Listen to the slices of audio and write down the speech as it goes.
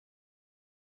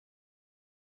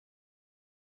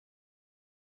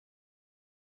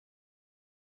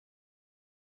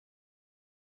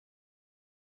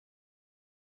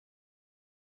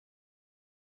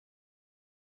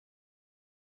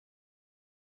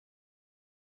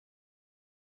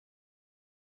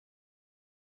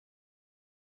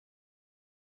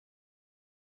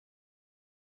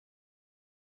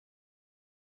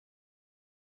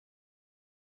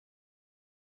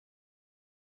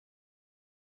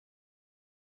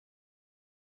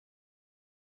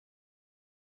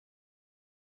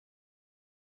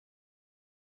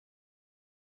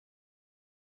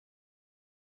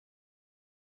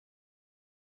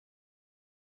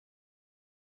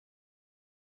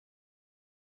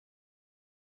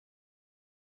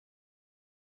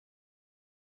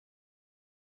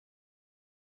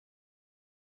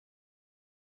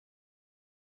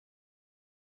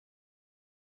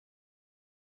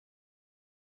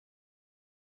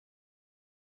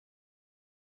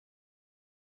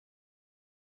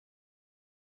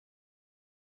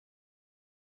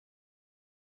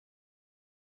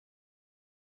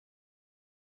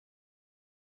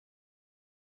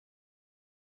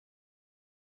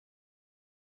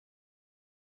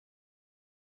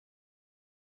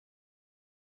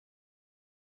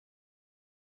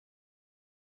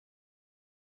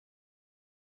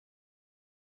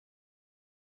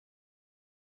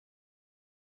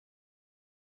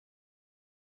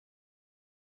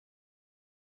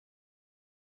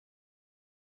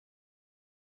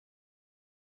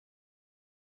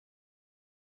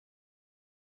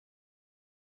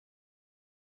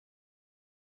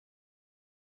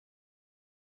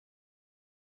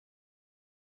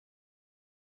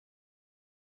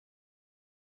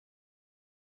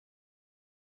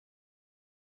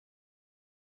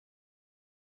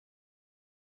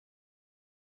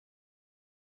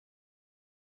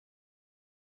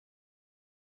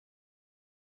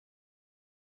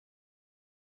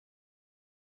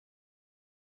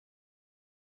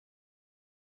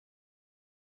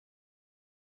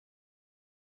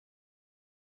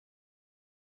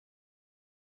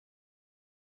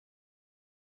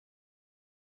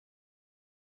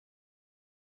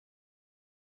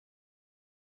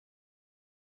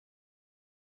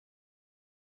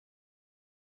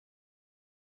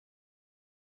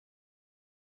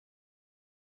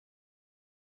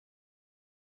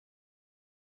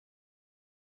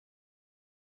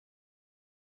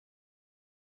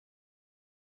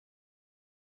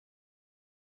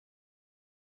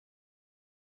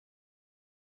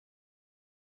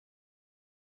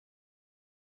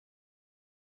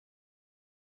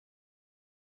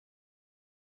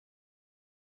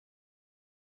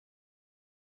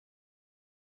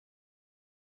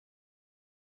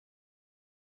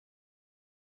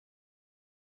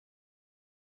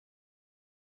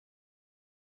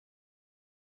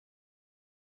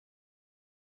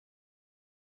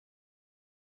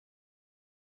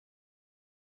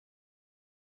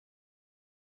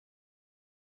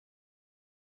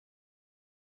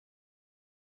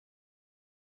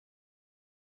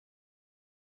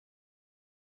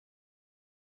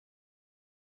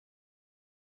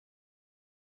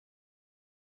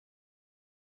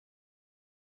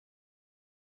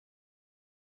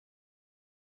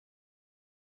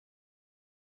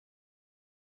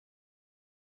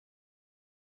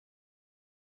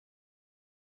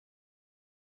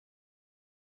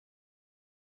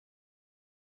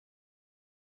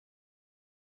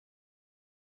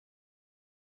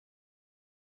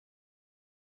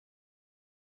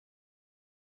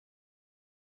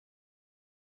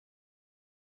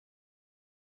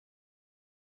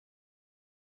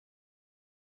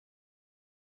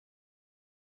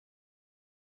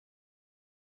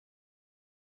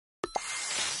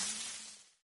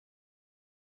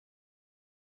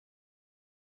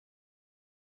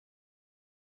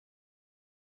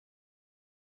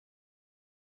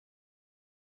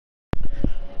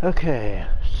Okay,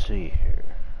 let's see here.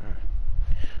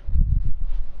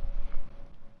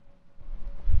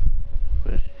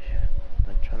 Where's she?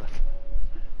 I'm trying to.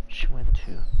 She went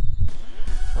to.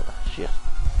 Oh shit.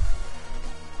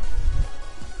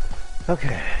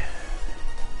 Okay.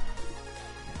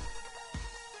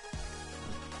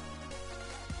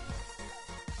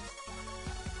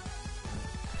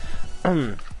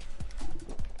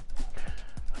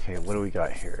 Okay, what do we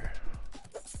got here?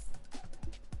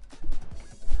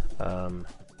 I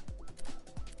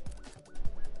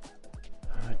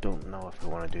don't know if I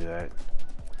want to do that.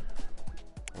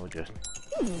 We'll just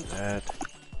do that.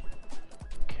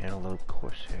 Cantaloupe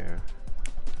Corsair.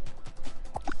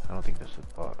 I don't think there's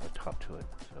a top to it,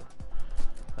 so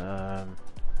nah.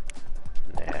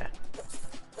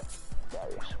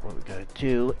 So what we gotta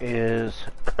do is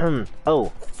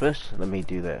oh, first let me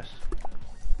do this.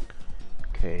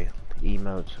 Okay, the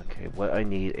emotes. Okay, what I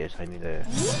need is I need a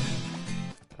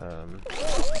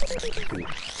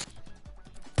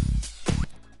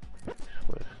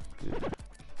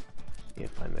yeah,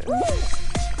 find that.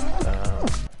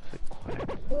 Is it quiet?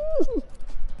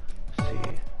 Let's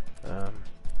see.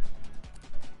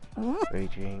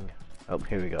 Raging. Oh,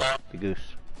 here we go. The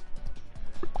goose.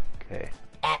 Okay.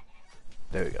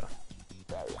 There we go.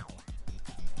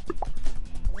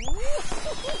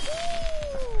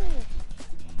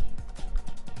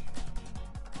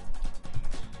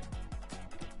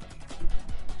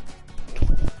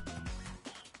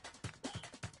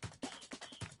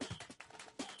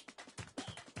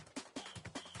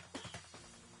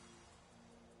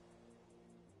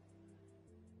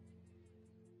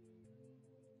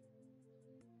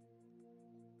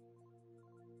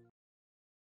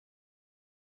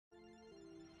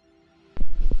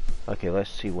 Okay, let's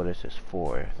see what is this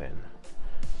for then.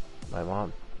 My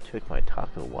mom took my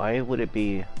taco. Why would it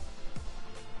be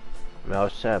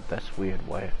mouse app? That's weird.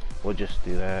 Why? We'll just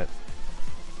do that.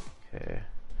 Okay.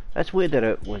 That's weird that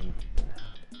it wouldn't.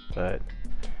 But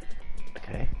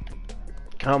okay.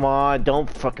 Come on, don't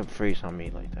fucking freeze on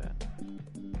me like that.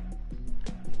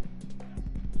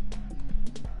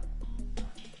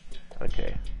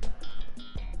 Okay.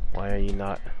 Why are you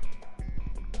not?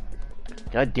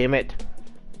 God damn it.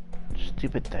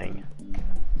 Stupid thing.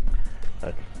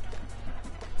 Okay.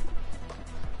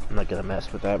 I'm not gonna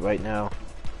mess with that right now.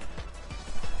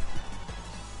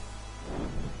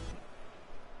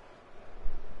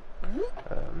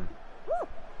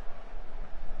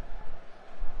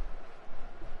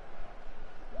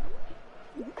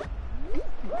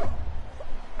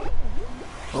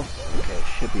 Oh, okay,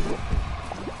 should be working.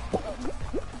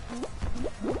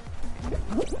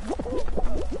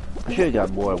 I should have got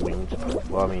more wings.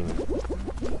 Well, I mean,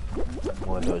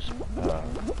 more of those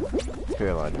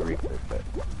Carolina Reapers, but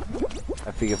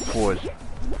I figure 4 is.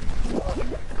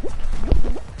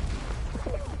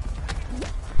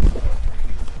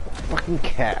 Fucking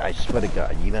cat! I swear to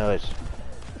God, you know it's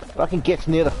fucking gets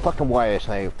near the fucking wires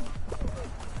now.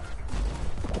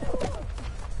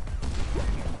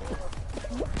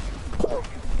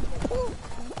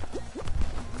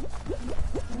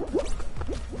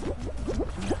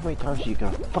 How many times are you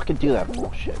gonna fucking do that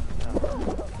bullshit?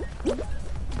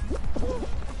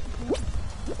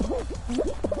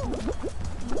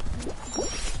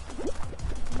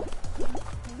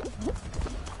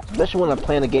 Especially when I'm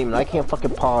playing the game and I can't fucking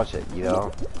pause it, you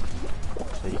know?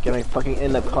 So you're gonna fucking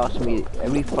end up costing me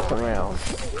every fucking round.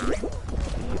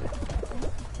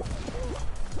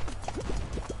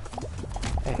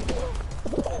 Hey.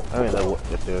 I don't know what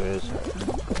if there is.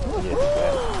 Yeah,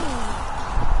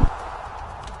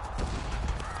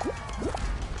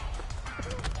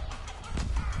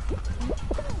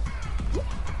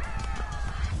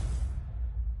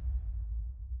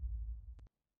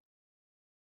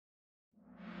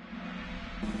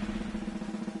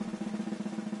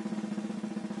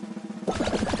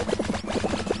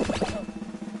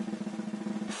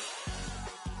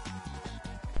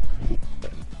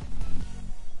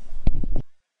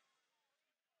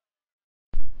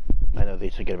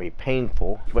 these are gonna be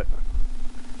painful, but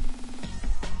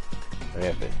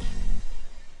they're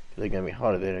gonna be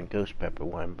harder than a ghost pepper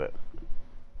one, but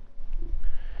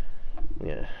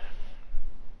yeah.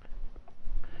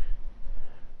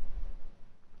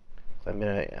 I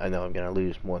know I'm gonna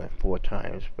lose more than 4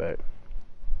 times, but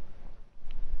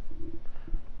I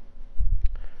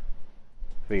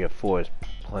figure 4 is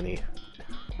plenty.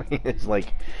 It's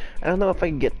like, I don't know if I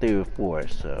can get through 4,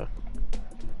 so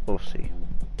we'll see.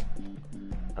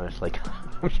 I was like,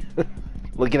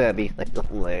 looking at me like,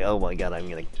 oh my God, I'm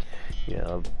gonna, you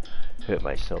know, hurt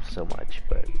myself so much,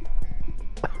 but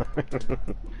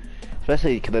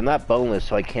especially because they're not boneless,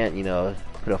 so I can't, you know,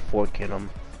 put a fork in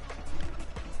them.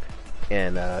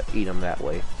 and eat them that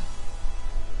way.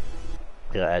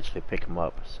 It'll actually pick them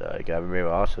up. So you gotta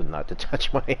remember also not to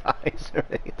touch my eyes or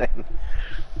anything.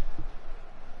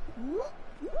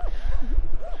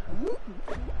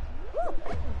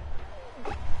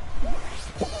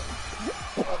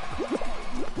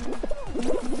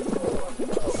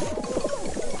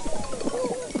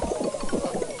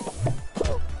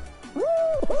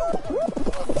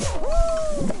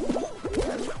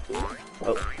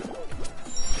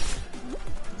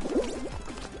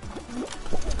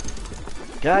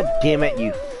 God damn it,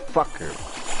 you fucker.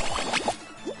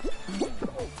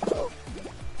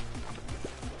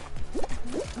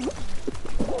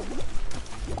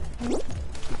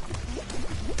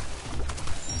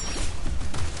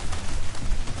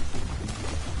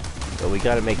 So we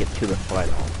gotta make it to the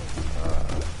final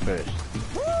first.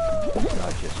 It's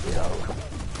not just, you know,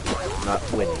 not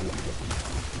winning.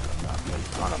 Not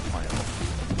winning on a final.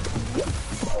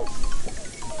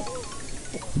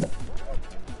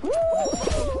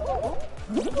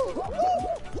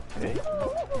 Okay,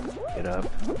 get up.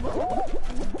 Oh,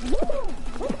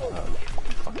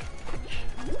 fucking bitch.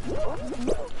 Okay.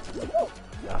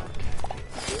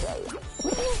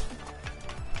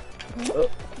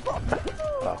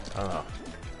 Oh, I don't know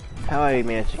how I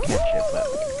managed to catch it, but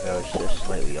I was just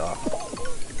slightly off.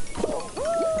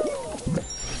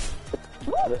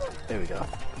 There we go.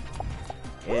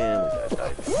 And we gotta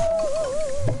dive.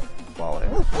 Fall in.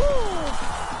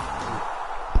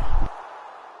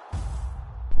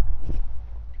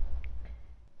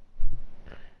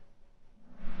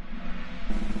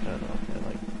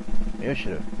 I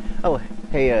should have. Oh,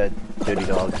 hey, Dirty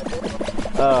Dog.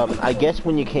 I guess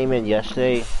when you came in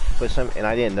yesterday for some, and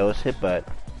I didn't notice it, but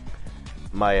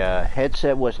my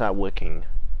headset was not working,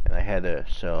 and I had to,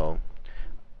 so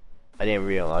I didn't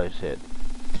realize it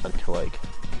until like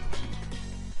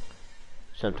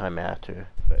sometime after.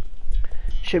 But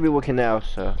should be working now,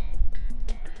 so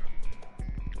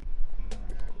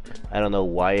I don't know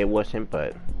why it wasn't,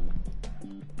 but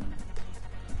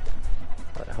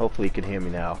hopefully you can hear me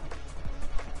now.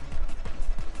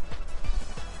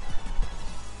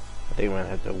 I think I'm gonna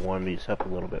have to warm these up a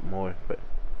little bit more, but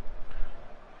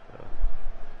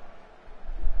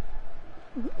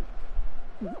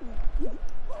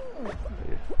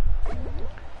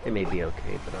it may be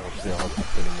okay, but I'll still have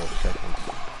 30 more seconds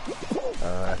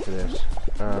after this.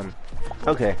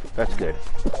 Okay, that's good.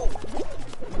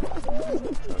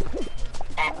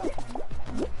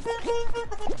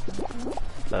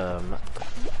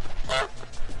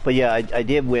 But yeah, I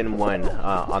did win one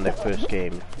on the first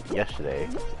game yesterday.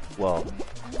 Well,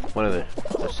 one of the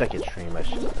second stream, I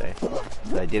should say.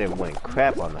 But I didn't win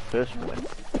crap on the first one.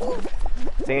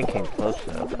 I think I came close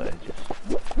though, but I just...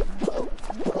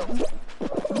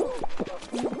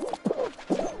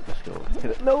 Let's go.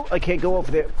 Hit it. No, I can't go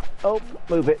over there. Oh,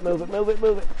 move it, move it, move it,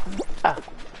 move it. Ah,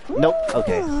 nope.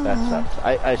 Okay, that sucks.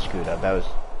 I screwed up. That was...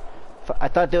 I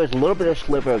thought there was a little bit of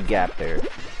sliver of gap there.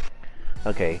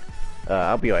 Okay,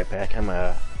 I'll be right back. I'm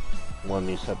gonna warm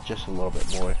these up just a little bit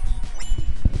more.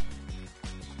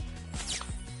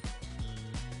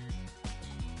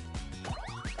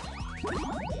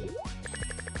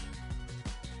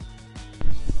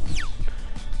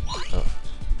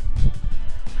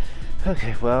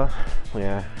 Okay, well, we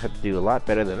have to do a lot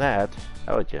better than that.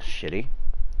 That was just shitty.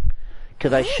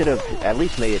 Because I should have at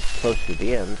least made it close to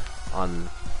the end on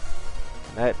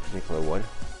that particular one.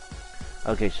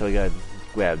 Okay, so we gotta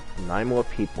grab 9 more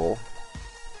people.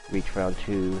 Reach round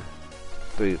 2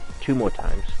 more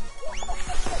times.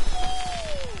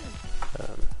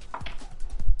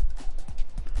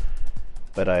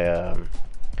 But I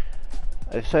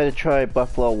decided to try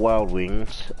Buffalo Wild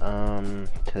Wings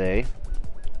today.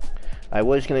 I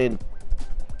was gonna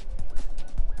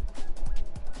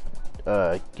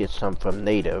get some from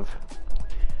Native,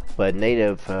 but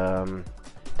Native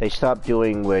they stopped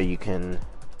doing where you can,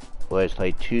 where it's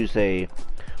like Tuesday.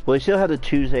 Well, they still have the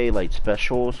Tuesday like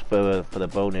specials for the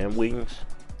bone-in wings,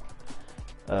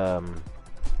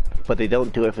 but they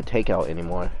don't do it for takeout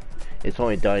anymore. It's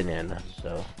only dine-in,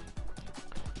 so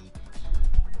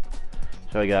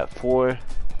I got 4.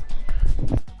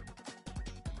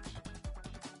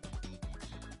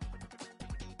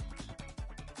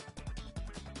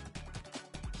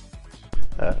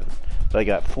 So I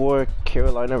got 4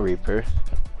 Carolina Reaper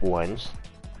ones.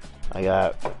 I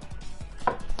got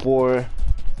 4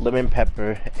 lemon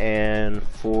pepper and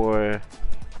 4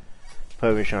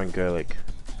 Parmesan garlic.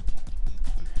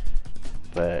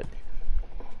 But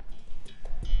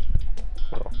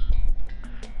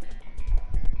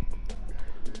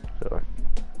so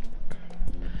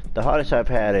the hottest I've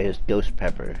had is ghost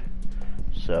pepper.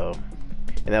 So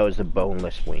and that was the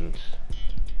boneless wings.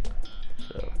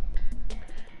 So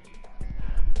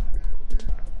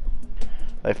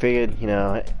I figured, you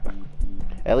know,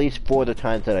 at least 4 of the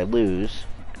times that I lose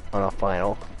on a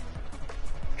final,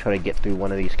 try to get through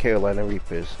one of these Carolina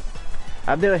Reapers.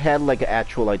 I've never had like an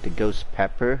actual like the ghost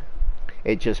pepper.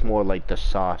 It's just more like the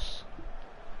sauce.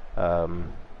 So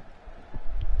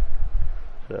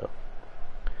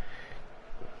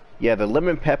yeah, the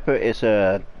lemon pepper is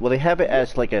a, well, they have it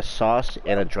as like a sauce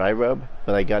and a dry rub,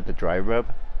 but I got the dry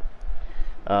rub.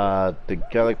 The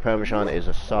garlic parmesan is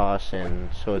a sauce, and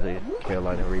so is the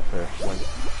Carolina Reaper one.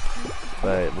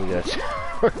 But we got to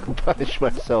punish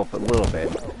myself a little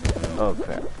bit. Oh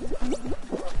crap.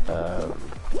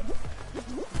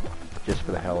 Just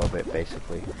for the hell of it,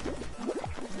 basically.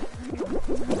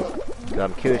 'Cause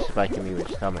I'm curious if I can even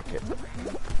stomach it.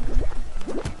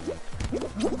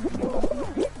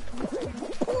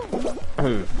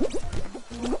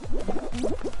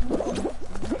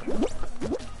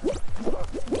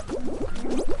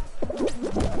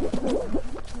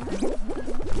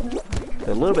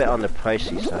 A little bit on the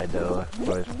pricey side though,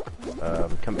 for,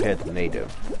 compared to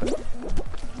native.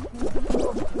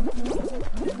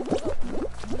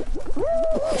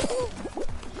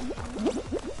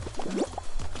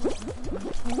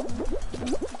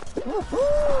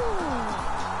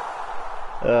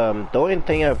 The only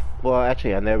thing well,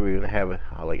 actually I never even have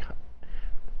like,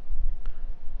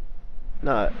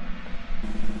 no,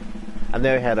 I've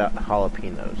never had a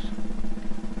jalapenos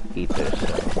either,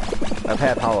 so I've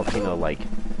had jalapeno like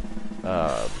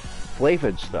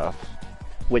flavored stuff,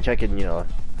 which I can, you know,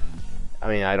 I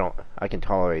mean, I can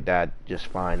tolerate that just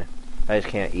fine. I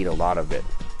just can't eat a lot of it.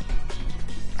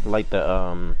 Like the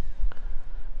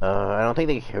I don't think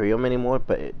they carry them anymore,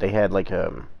 but they had like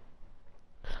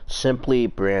Simply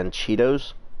brand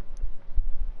Cheetos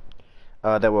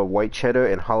that were white cheddar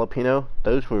and jalapeno.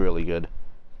 Those were really good.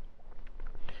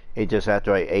 It just,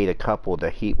 after I ate a couple, the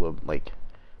heat would like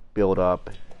build up,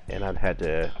 and I'd had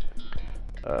to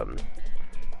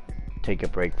take a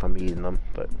break from eating them.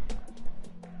 But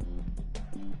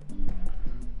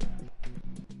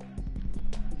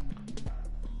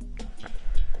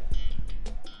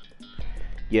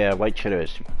yeah, white cheddar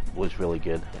was really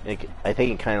good. I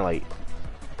think it kind of like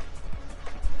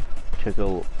took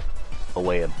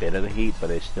away a bit of the heat,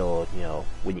 but it's still, you know,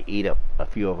 when you eat a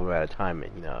few of them at a time,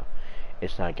 you know,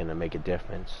 it's not gonna make a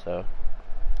difference. So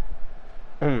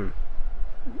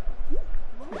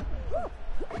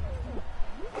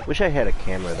wish I had a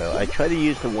camera though. I try to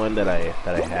use the one that I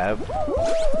have,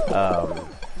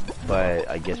 but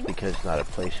I guess because it's not a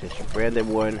PlayStation branded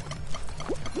one,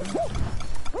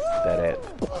 that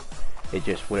it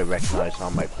just wouldn't recognize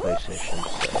on my PlayStation.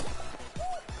 So.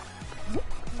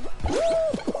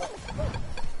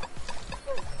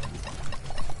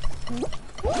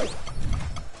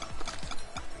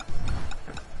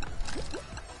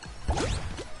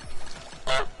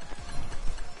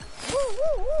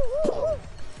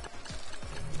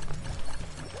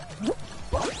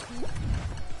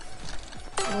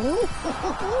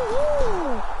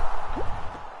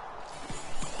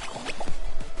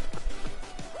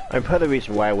 And part of the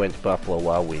reason why I went to Buffalo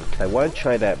Wild Wings, I want to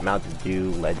try that Mountain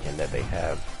Dew Legend that they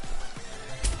have.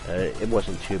 It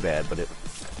wasn't too bad, but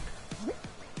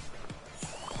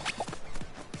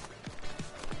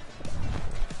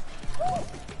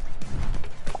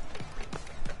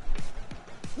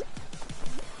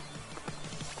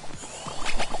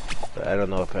I don't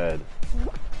know if I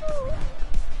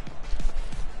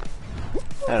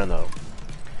don't know.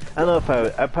 I don't know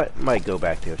if I might go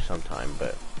back there sometime,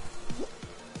 but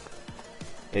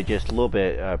it's just a little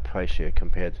bit pricier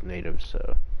compared to native,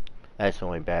 so that's the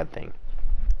only bad thing.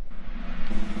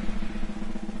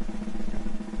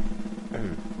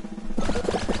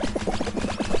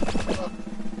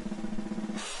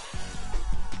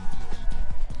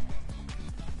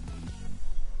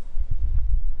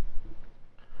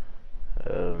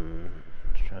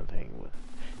 Trying to think.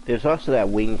 There's also that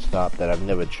Wingstop that I've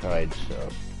never tried, so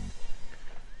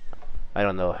I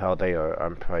don't know how they are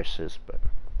on prices, but.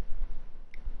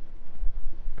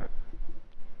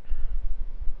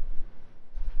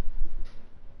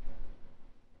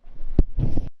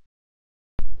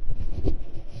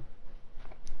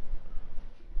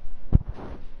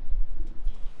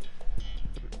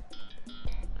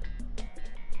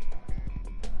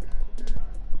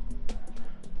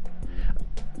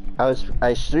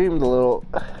 I streamed a little.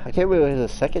 I can't remember if it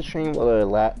was the second stream or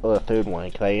the third one,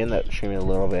 because I ended up streaming a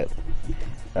little bit.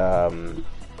 Probably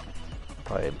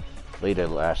later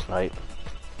last night.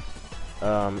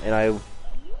 And I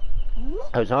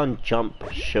was on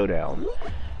Jump Showdown,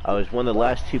 I was one of the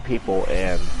last two people,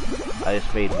 and I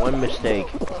just made one mistake,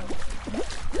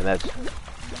 and that's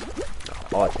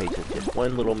all it takes is just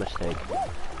one little mistake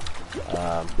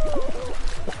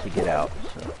to get out.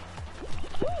 So,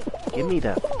 give me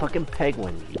that fucking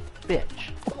penguin, you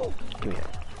bitch. Give me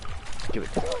that. Give it.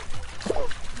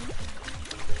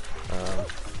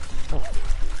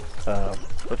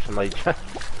 Whoops, I'm like,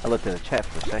 I looked in the chat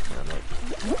for a second. I'm like,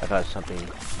 I thought something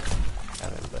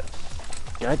happened, but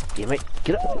God damn it,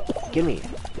 get up, give me.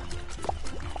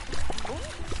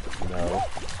 No.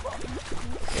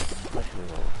 Okay, let's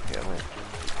move over. Here, I'm gonna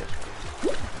take this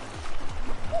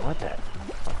one. What that?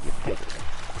 Fuck you, pig.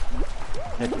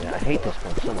 I hate this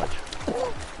one so much.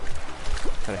 I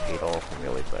kind of hate all of them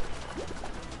really, but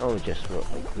oh, just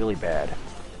like really bad.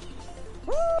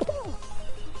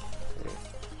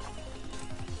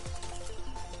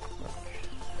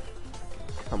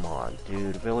 Come on,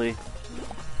 dude, really?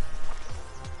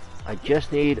 I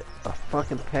just need a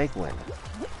fucking penguin.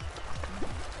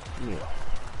 Yeah.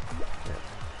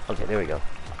 Okay, there we go.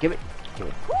 Give it. Give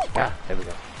it. Ah, there we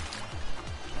go.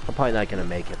 I'm probably not gonna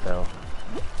make it though.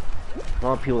 A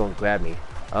lot of people don't grab me.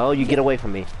 Oh, you get away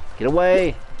from me. Get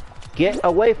away! Get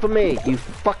away from me, you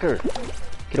fucker!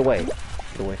 Get away.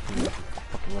 Get away from me, you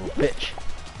fucking little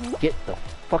bitch. Get the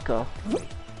fuck off me.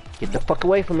 Get the fuck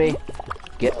away from me.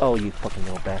 Get, oh, you fucking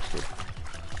little bastard.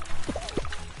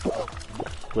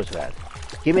 What's that?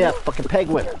 Give me that fucking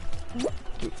penguin.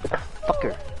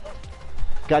 Fucker.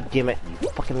 God damn it, you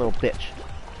fucking little bitch.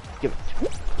 Give it.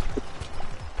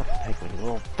 Fucking penguin, you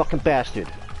little fucking bastard.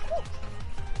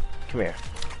 Come here.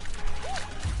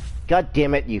 God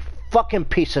damn it, you fucking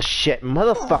piece of shit,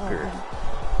 motherfucker.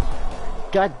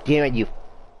 God damn it, you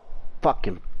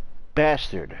fucking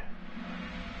bastard.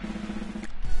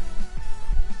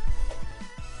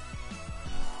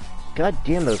 God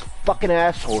damn those fucking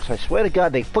assholes. I swear to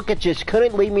God, they fucking just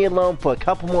couldn't leave me alone for a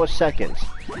couple more seconds.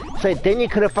 So then you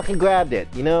could have fucking grabbed it,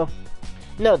 you know?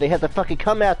 No, they had to fucking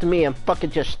come after me and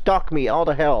fucking just stalk me all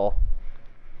to hell.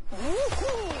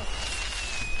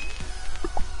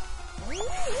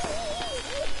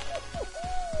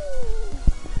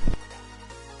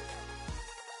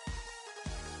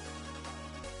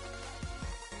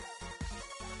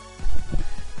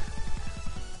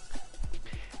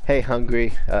 Hey,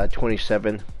 Hungry,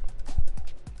 27.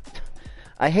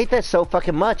 I hate that so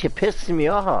fucking much. It pisses me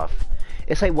off.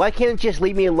 It's like, why can't it just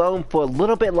leave me alone for a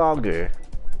little bit longer?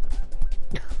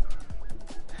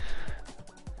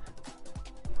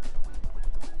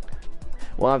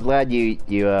 Well, I'm glad you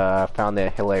found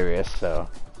that hilarious, so.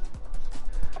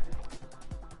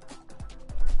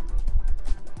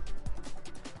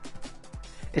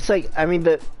 It's like, I mean,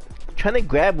 trying to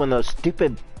grab one of those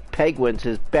stupid penguins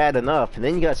is bad enough, and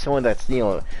then you got someone that's,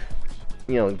 you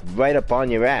know, right up on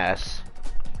your ass.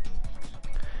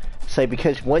 It's like,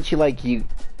 because once you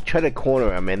try to corner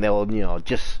them, and they'll, you know,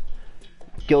 just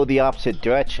go the opposite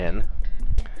direction.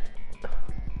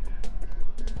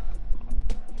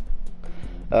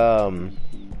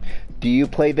 Do you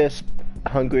play this,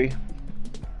 Hungry?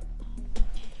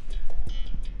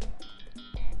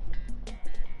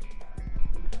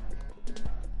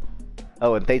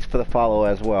 Oh, and thanks for the follow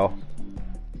as well.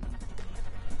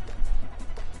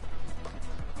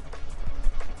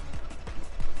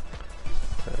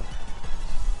 So,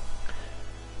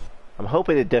 I'm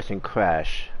hoping it doesn't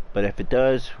crash, but if it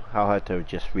does, I'll have to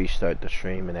just restart the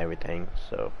stream and everything,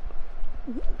 so.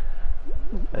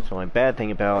 That's the only bad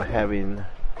thing about having,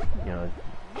 you know,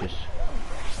 just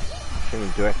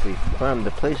streaming directly from the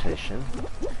PlayStation,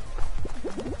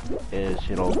 is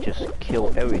it'll just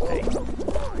kill everything.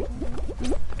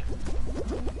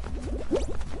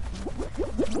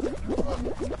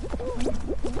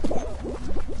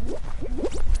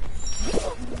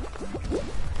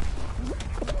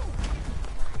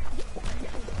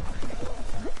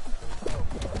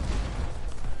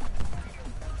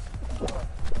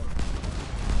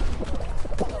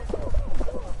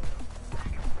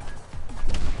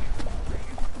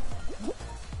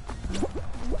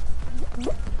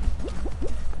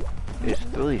 It's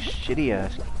really shitty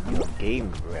ass, you know,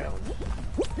 game grounds.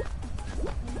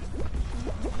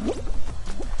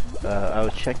 I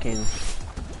was checking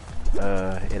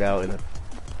it out in the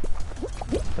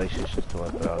PlayStation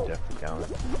Store, but I'll definitely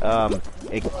download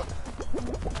it.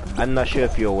 I'm not sure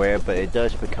if you're aware, but it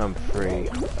does become free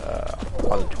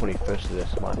on the 21st of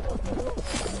this month.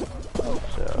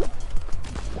 So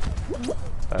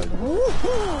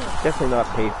definitely not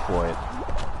pay for it.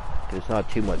 It's not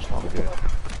too much longer.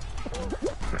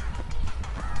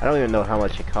 I don't even know how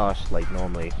much it costs, like,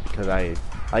 normally, because I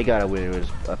got it when it was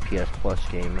a PS Plus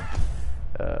game,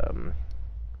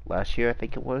 last year, I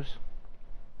think it was.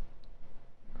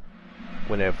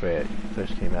 whenever it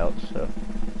first came out, so.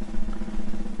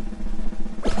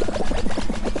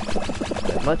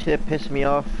 As much as it pissed me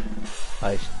off,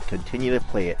 I continue to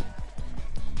play it.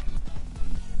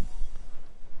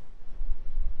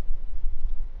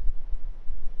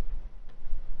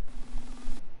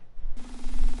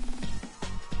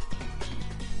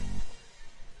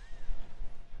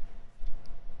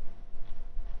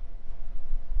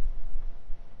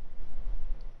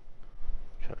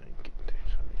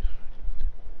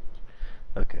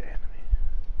 Okay, let me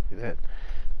do that.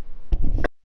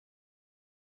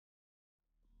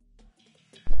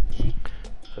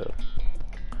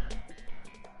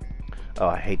 Oh,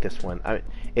 I hate this one.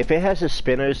 If it has the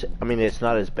spinners, I mean, it's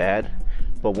not as bad.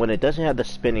 But when it doesn't have the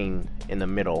spinning in the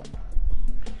middle,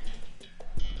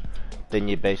 then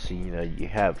you basically, you know, you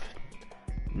have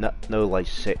no like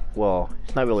safe. Well,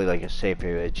 it's not really like a safe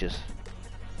area. It's just,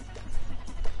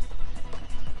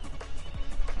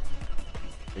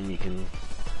 and you can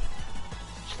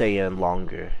stay in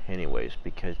longer, anyways,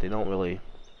 because they don't really.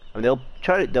 I mean,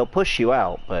 they'll push you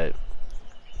out, but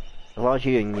as long as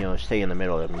you can, you know, stay in the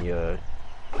middle of them, you're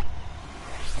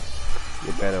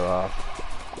better off.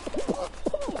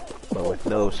 But with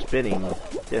no spinning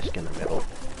disc in the middle,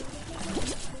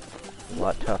 it's a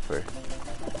lot tougher.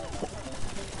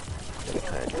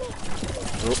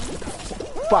 Oh,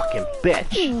 fucking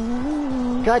bitch!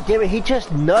 God damn it, he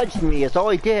just nudged me, that's all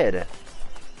he did!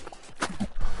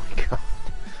 God.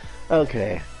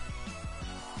 Okay.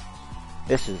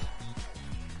 This is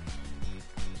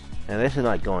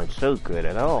not going so good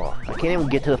at all. I can't even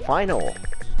get to the final.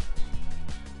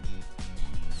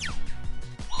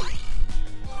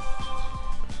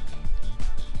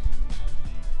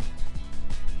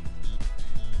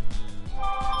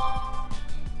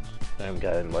 I've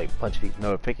got like a bunch of these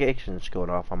notifications going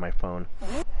off on my phone.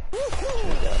 Let's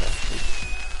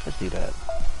do that.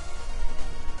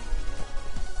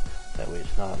 That way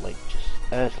it's not like just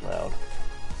as loud.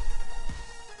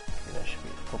 Okay, that should be.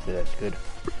 Hopefully that's good.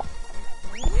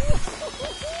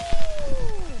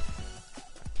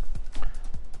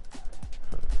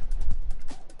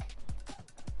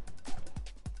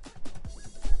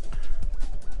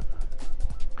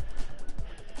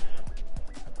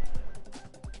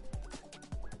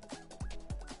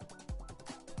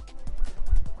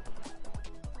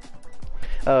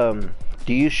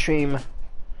 Do you stream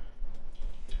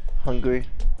Hungry?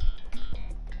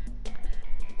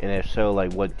 And if so,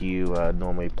 like, what do you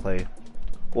normally play?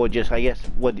 Or just, I guess,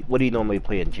 what do you normally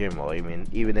play in general? I mean,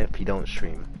 even if you don't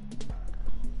stream.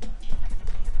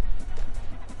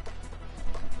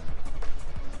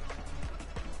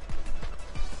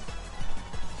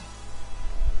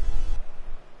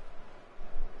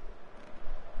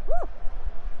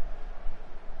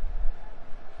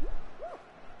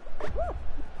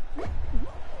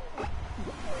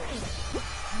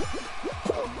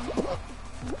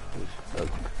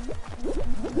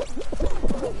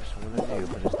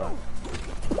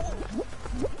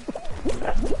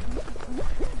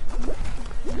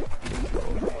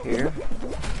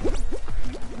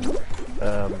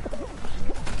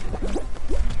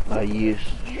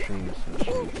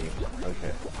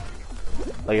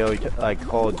 Like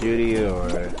Call of Duty or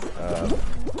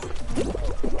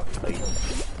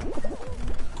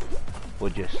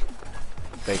just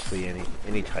basically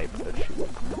any type of shooting.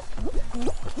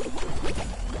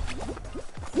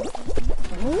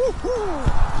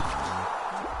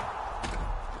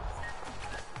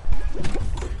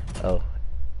 Oh,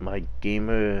 my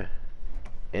gamer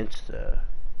Insta.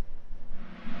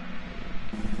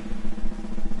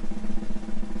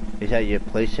 Is that your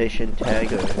PlayStation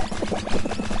tag or?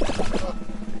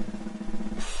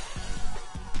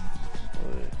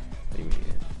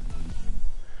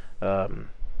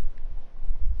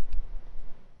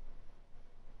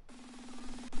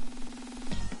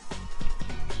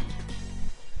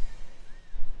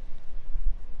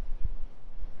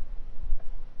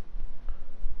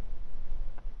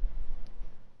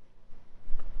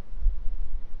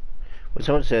 When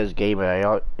someone says gamer,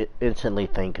 I instantly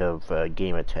think of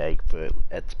gamer tag for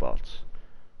Xbox.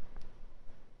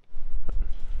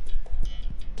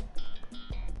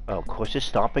 Oh, of course it's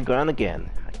stomping ground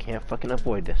again. I can't fucking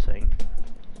avoid this thing.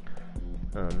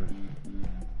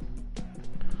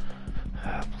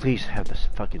 Please have this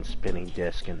fucking spinning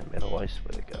disc in the middle, I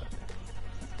swear to God.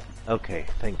 Okay,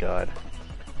 thank God.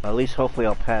 At least hopefully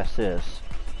I'll pass this.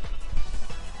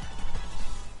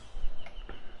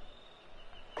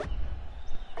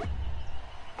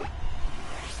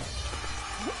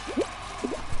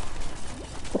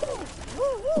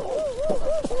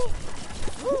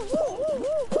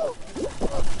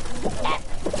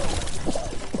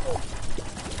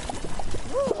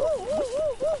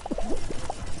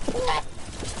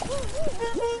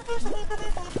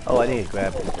 Oh, I need to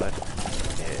grab it, but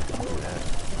yeah, I'll do that.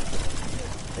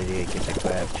 I need to get the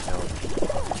grab challenge.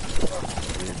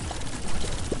 Dude.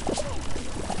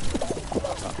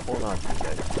 Hold on to you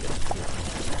guys.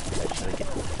 I try to get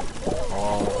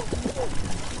all.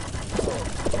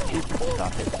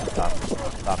 Stop it! Stop!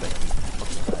 Stop it!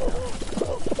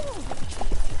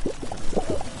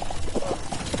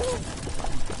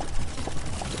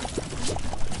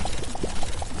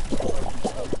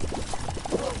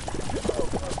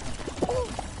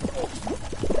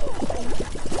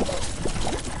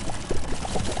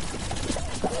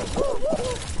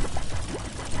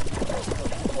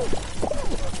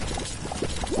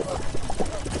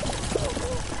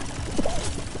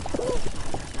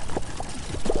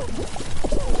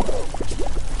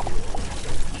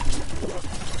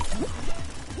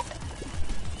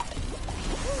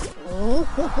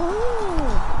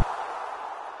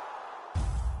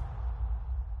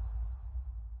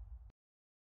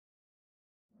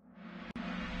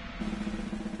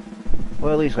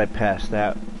 Well, at least I passed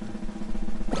that.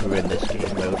 We're in this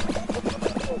game mode.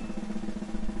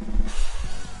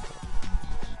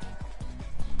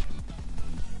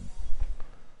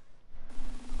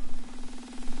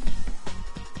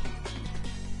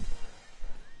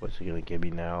 What's it gonna give me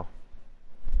now?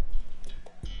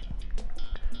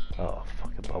 Oh,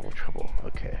 fucking bubble trouble.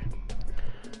 Okay.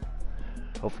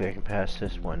 Hopefully I can pass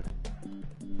this one.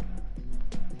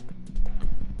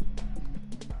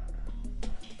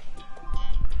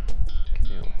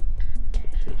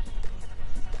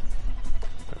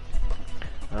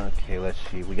 Okay, let's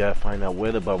see. We gotta find out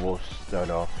where the bubbles start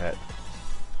off at.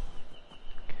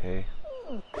 Okay.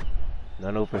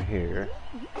 None over here.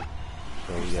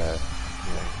 So we gotta,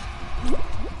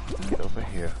 get over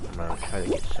here. I'm gonna try to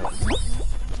get some.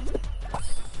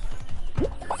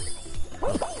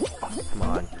 Come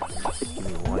on. Give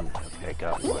me one. Okay, I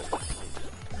got one.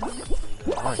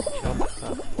 Come on, jump up.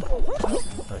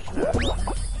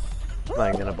 I'm not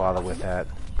even gonna bother with that.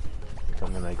 So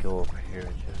I'm gonna go over here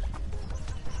and just...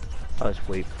 I'll just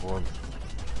wait for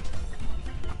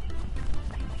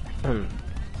him.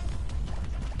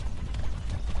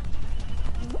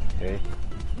 Okay.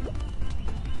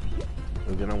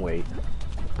 We're gonna wait.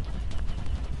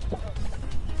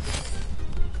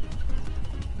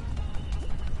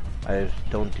 I just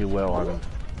don't do well on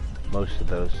most of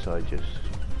those, so I just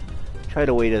try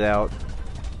to wait it out.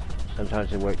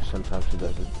 Sometimes it works, sometimes it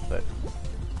doesn't, but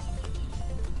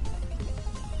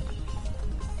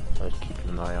I was keeping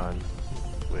an eye on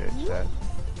where it's at.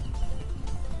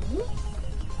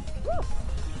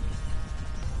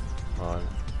 On.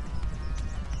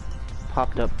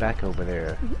 Popped up back over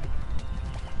there.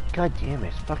 God damn it,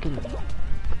 it's fucking...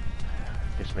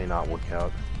 This may not work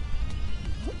out.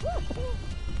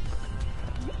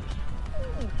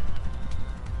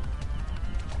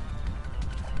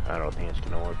 I don't think it's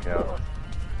gonna work out.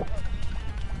 I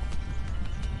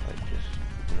just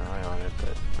keep an eye on it,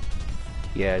 but...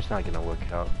 Yeah, it's not gonna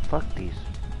work out. Fuck these.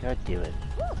 God damn it.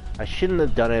 I shouldn't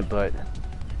have done it, but...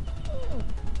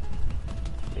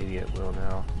 Maybe it will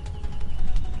now.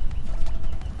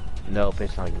 Nope,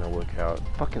 it's not gonna work out.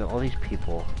 Fucking all these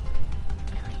people.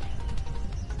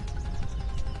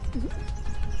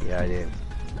 Yeah, I did.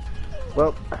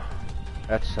 Well,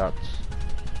 that sucks.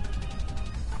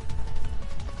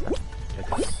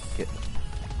 Okay,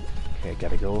 I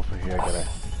gotta go over here. I gotta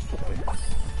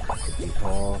get these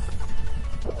all.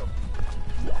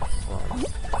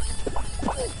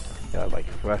 Gotta like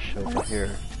rush over here.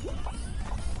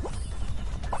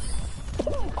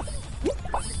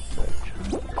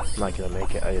 I'm not gonna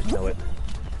make it. I just know it.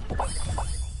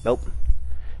 Nope.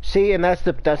 See, and that's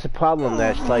the problem.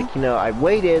 That's like, you know, I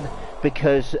waited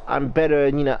because I'm better.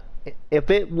 You know,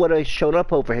 if it would have shown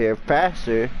up over here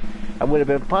faster, I would have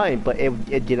been fine. But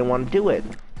it didn't want to do it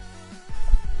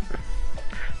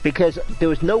because there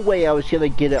was no way I was gonna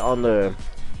get it on the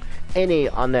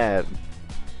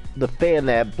the fan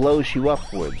that blows you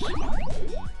upwards.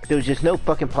 There was just no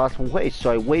fucking possible way. So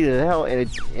I waited it out, and it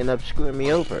ended up screwing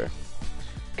me over.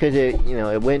 Cause it, you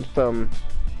know, it went from,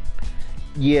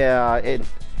 yeah,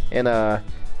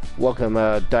 welcome,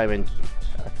 Diamond.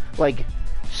 Like,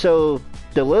 so,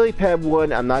 the lily pad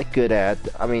one, I'm not good at.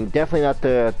 I mean, definitely not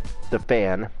the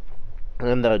fan.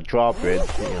 And the drawbridge,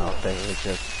 you know, thing. It's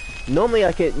just, normally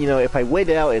I can, you know, if I wait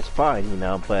it out, it's fine, you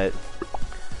know, but...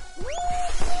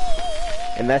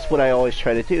 And that's what I always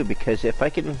try to do, because if I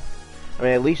can, I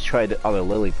mean, at least try the other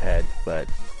lily pad, but,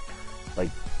 like,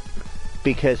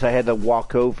 because I had to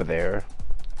walk over there,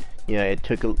 you know, it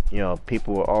took, you know,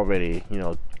 people were already, you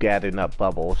know, gathering up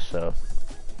bubbles, so,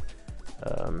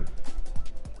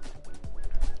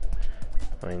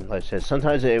 I mean, like I said,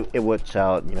 sometimes it works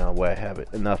out, you know, where I have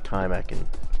enough time I can,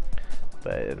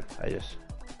 but I just...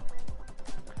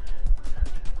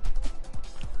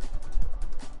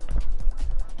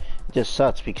 It just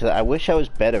sucks because I wish I was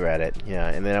better at it, yeah,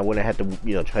 and then I wouldn't have to,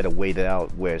 you know, try to wait it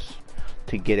out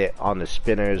to get it on the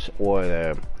spinners or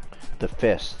the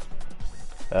fist,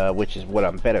 which is what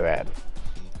I'm better at.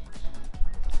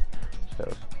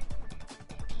 So...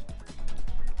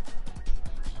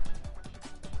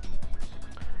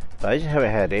 But I just haven't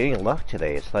had any luck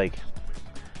today. It's like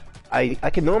I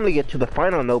can normally get to the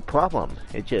final no problem.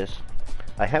 It just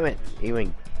I haven't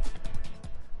even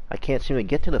I can't seem to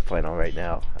get to the final right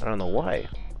now. I don't know why.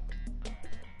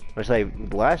 It's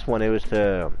like the last one it was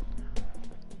it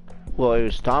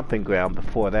was Stomping Ground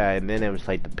before that, and then it was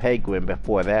like the Penguin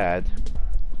before that.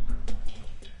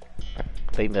 I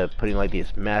think they're putting like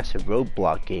these massive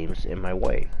roadblock games in my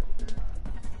way.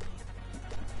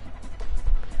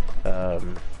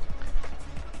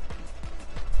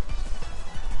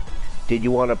 Did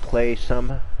you want to play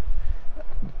some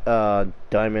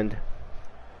Diamond?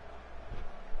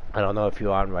 I don't know if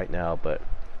you're on right now, but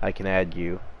I can add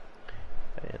you.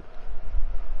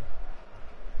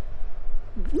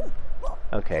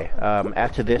 Okay.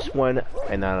 After this one,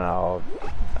 and then I'll.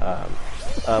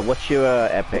 What's your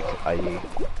Epic ID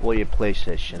or your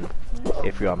PlayStation?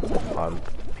 If you're on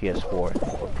PS4 or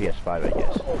PS5, I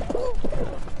guess.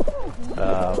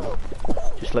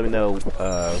 Just let me know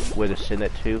where to send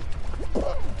it to.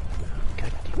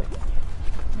 God damn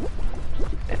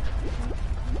it.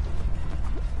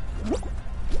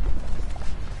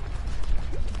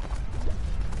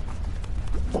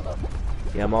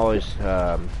 Yeah, I'm always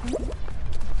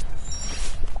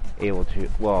able to,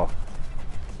 well,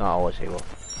 not always able.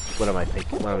 What am I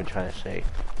thinking? What am I trying to say?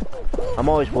 I'm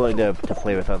always willing to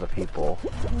play with other people.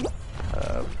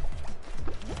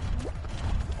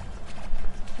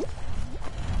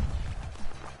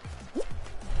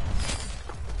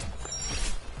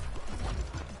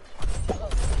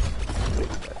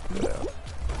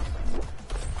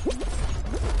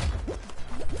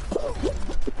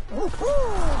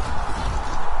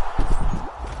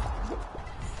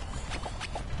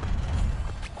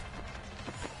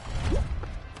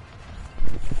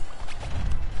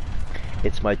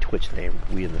 It's my Twitch name.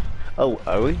 Oh,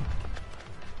 are we?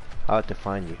 I'll have to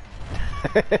find you.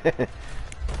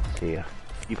 See ya.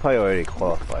 You probably already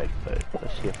qualified, but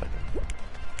let's see if I can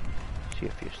see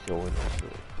if you're still in this.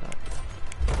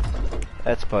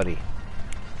 That's funny.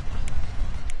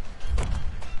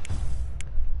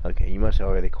 Okay, you must have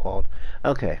already called.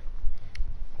 Okay.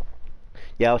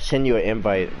 Yeah, I'll send you an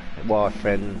invite while a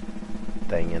friend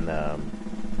thing, and I'm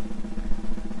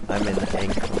in the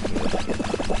incognito.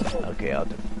 Okay, I'll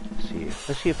see.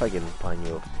 Let's see if I can find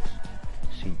you.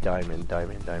 See Diamond.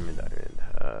 Where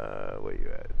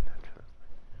you at?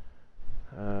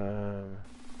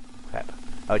 Crap.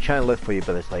 I was trying to look for you,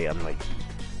 but it's like I'm like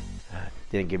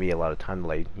didn't give me a lot of time to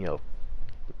like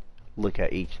look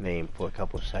at each name for a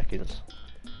couple of seconds.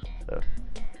 So.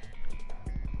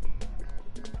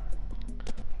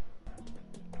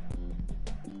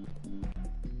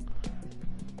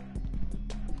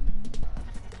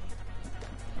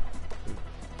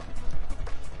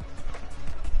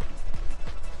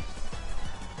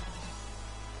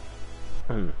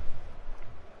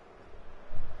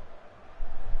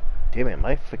 Damn it,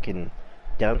 my freaking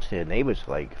downstairs neighbors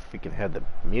like freaking have the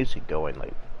music going,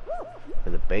 like,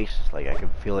 and the bass is like I can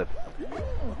feel it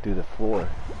through the floor.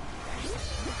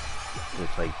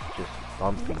 It's like just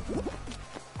bumping.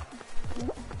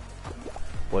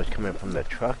 Or it's coming from the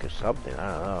truck or something,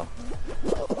 I don't know.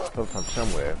 It's coming from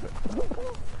somewhere, but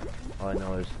all I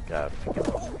know is God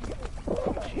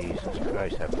freaking Jesus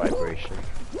Christ, that vibration.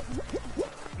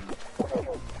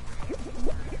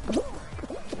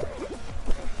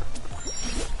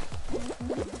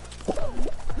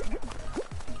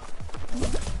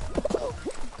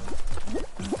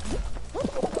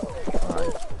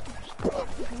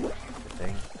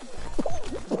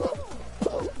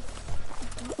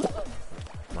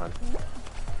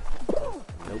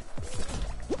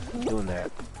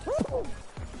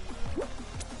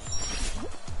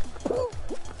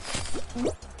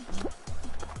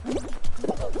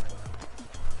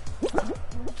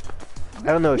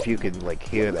 I don't know if you can like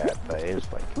hear that, but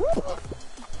it's like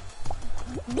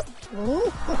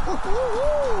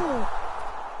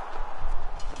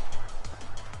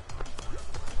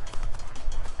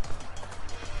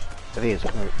I think it's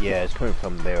coming, yeah, it's coming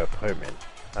from their apartment,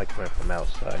 not coming from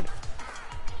outside.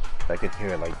 I can hear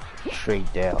it like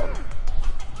straight down.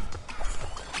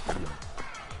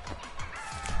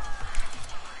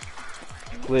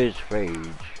 Where's Rage?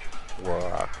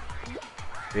 Rock.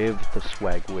 Viv the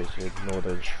Swag Wizard,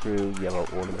 Northern Shrew, Yellow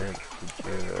Ornament,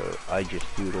 I Just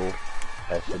Doodle,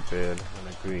 Acid Burn, and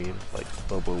a green, like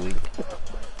Bobo Link.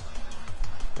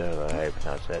 Don't know how you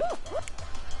pronounce that.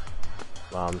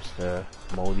 Lobster,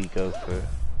 Moldy Gopher.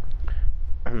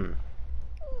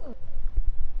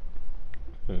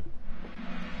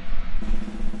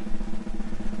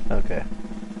 Okay.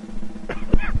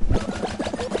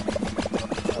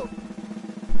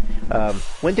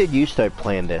 When did you start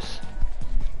playing this?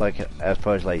 Like, as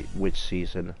far as like, which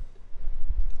season?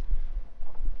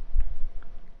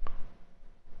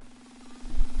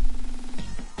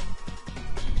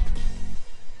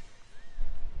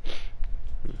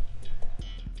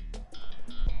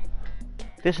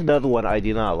 This is another one I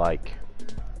do not like.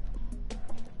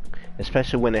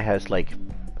 Especially when it has like,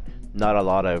 not a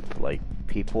lot of like,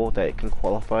 people that can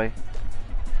qualify.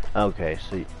 Okay,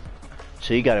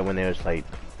 so you got it when there's like,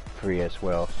 free as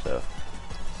well, so.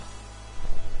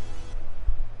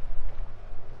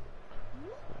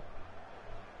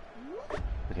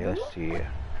 Okay, let's see.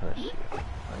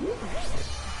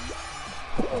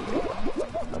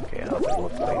 Okay, I'll have to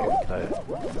look later because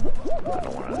I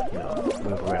don't want to, you know,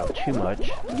 move around too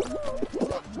much.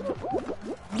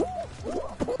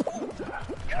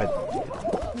 Try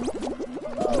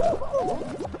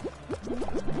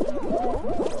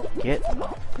get.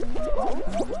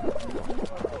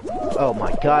 Oh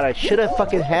my god, I should have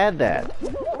fucking had that.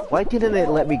 Why didn't it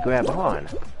let me grab on?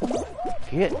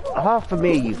 Get off of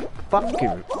me, you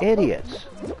fucking idiots.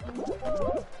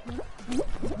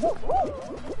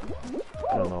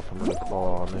 I don't know if I'm gonna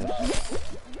claw on this.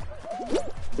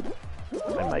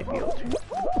 I might be able to.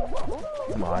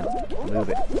 Come on, move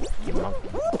it, you monkey.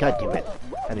 God damn it.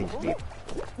 That needs to be.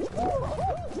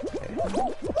 Okay.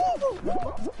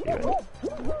 Here it.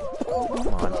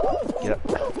 Come on, get up.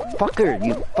 Fucker,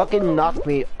 you fucking knocked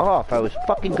me off. I was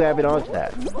fucking grabbing onto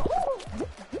that.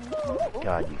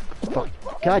 God, you fuck.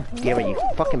 God damn it, you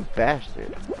fucking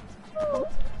bastard.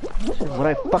 This is what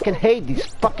I fucking hate. These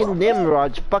fucking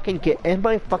Nimrods fucking get in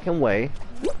my fucking way.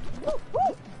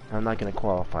 I'm not gonna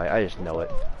qualify. I just know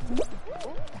it.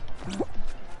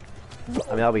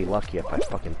 I mean, I'll be lucky if I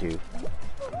fucking do.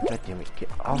 God damn it, get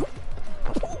off.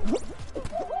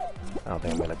 I don't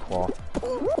think I'm gonna qual.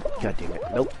 God damn it.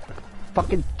 Nope.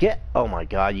 Fucking get. Oh my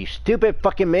god, you stupid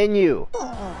fucking menu.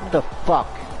 What the fuck?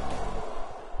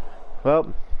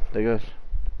 Well, there goes.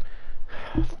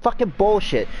 Fucking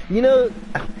bullshit. You know,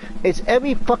 it's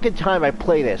every fucking time I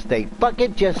play this, they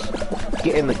fucking just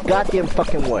get in the goddamn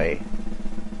fucking way.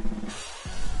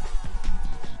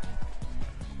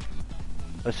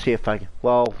 Let's see if I can.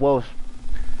 Well,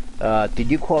 did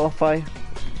you qualify?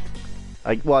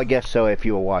 Well, I guess so if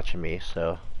you were watching me,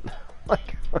 so.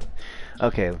 Like,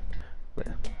 okay.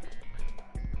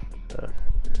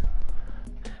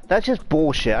 That's just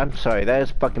bullshit. I'm sorry, that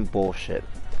is fucking bullshit.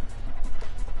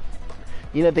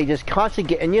 You know, they just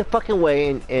constantly get in your fucking way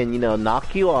and you know,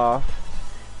 knock you off.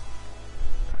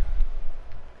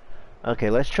 Okay,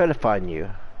 let's try to find you.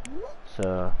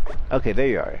 So, okay, there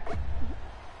you are.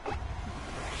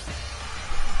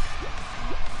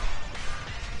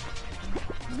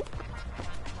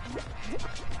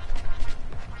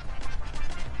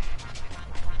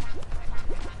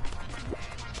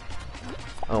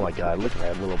 Oh my god, look at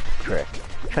that little trick.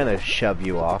 Trying to shove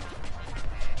you off.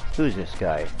 Who's this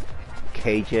guy?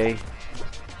 KJ?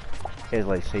 He has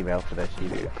like same outfit as you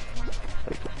do.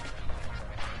 Like,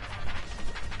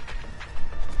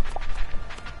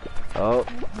 oh,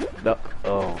 no,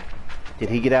 oh. Did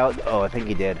he get out? Oh, I think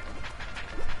he did.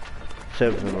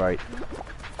 Serves him right.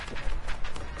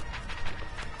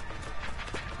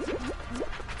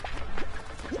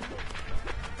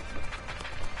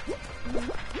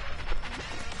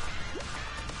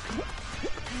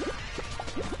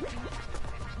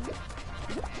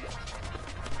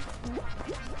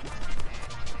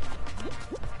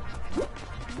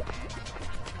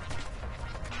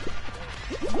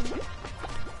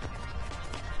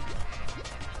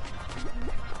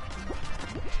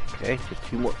 Okay, just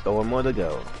two more, one more to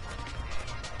go.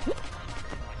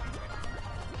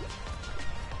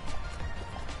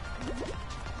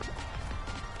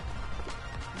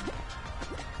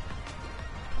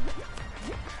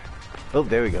 Oh,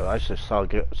 there we go. I just saw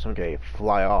some guy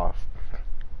fly off.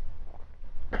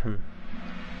 Okay.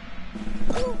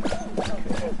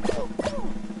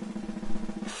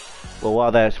 Well,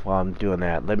 while I'm doing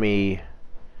that, let me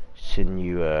send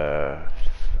you a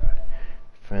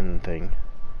friend thing.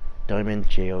 Diamond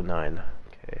J09.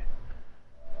 Okay.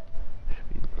 Should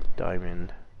be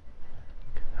Diamond.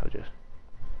 I'll just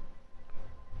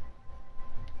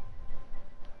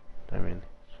Diamond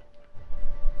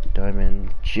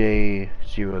Diamond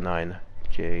J09.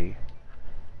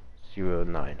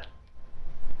 J09.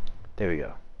 There we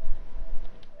go.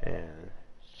 And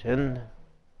send.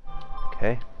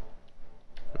 Okay.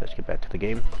 Let's get back to the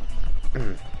game.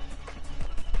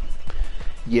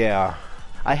 Yeah.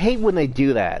 I hate when they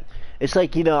do that. It's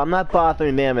like, you know, I'm not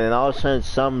bothering them, and then all of a sudden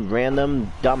some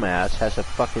random dumbass has to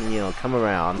fucking, you know, come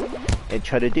around and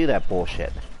try to do that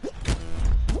bullshit.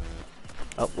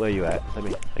 Oh, where are you at?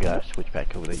 I gotta switch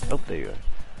back over there. Oh, there you are.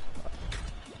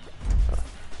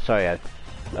 Sorry, I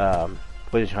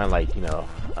was trying to, like, you know,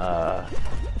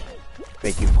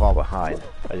 make you fall behind.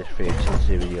 I just figured since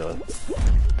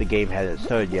the game hasn't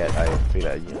started yet, I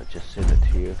figured I'd, you know, just send it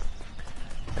to you.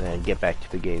 And then get back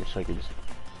to the game so I can just...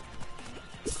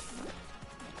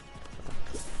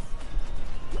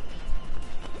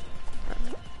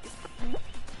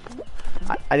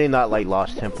 I do not like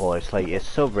Lost Temple. It's like, it's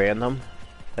so random.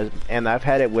 And I've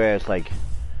had it where it's like,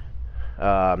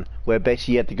 where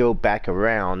basically you have to go back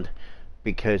around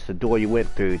because the door you went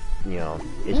through, you know,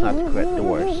 is not the correct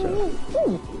door, so.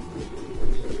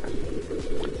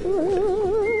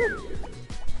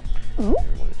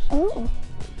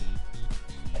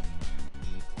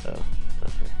 Oh,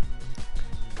 okay.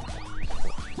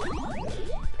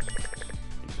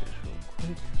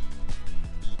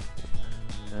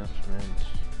 Announcements.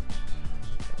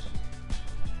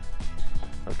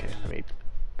 Okay, let me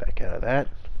back out of that.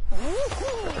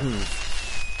 Okay,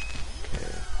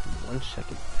 1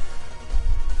 second.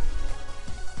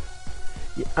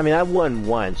 Yeah, I mean, I won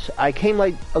once. I came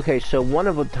like, okay, so one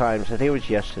of the times, I think it was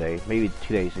yesterday, maybe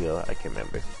 2 days ago, I can't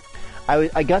remember.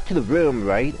 I got to the room,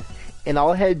 right? And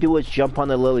all I had to do was jump on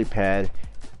the lily pad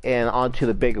and onto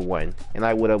the bigger one, and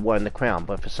I would have won the crown.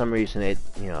 But for some reason, it,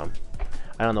 you know,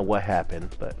 I don't know what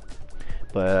happened, but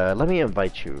let me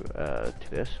invite you to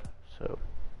this. So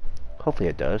hopefully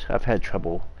it does. I've had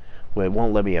trouble where it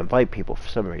won't let me invite people for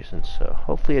some reason, so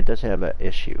hopefully it doesn't have that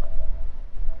issue.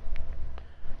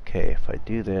 Okay, if I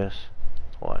do this,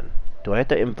 one, do I have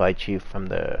to invite you from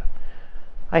the?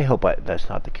 I hope that's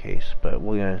not the case, but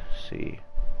we're gonna see.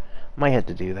 Might have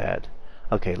to do that.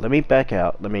 Okay, let me back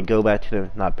out. Let me go back to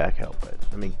the, not back out, but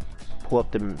let me pull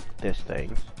up this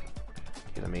thing.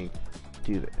 Okay, let me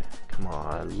do that. Come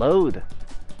on, load.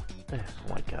 Oh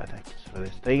my god, so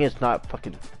this thing is not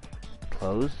fucking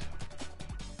closed.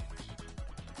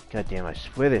 God damn, I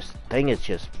swear this thing is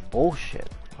just bullshit.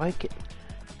 Why can't...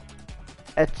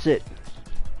 That's it.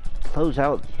 Close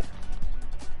out.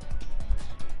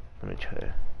 Let me try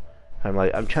to...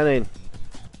 I'm trying to...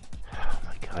 Oh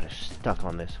my god, it's stuck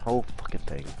on this whole fucking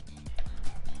thing.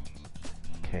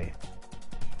 Okay.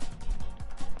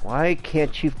 Why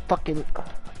can't you fucking... Oh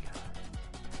my god.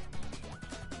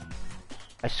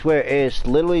 I swear it is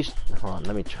literally... Hold on,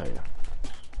 let me try to...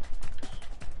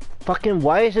 Fucking,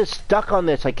 why is it stuck on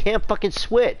this? I can't fucking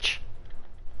switch.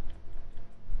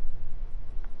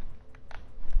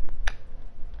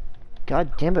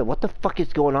 God damn it, what the fuck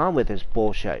is going on with this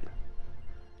bullshit?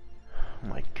 Oh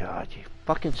my god, you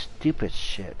fucking stupid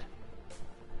shit.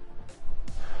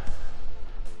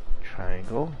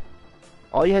 Triangle.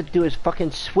 All you have to do is fucking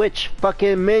switch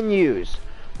fucking menus.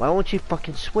 Why won't you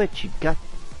fucking switch? You got...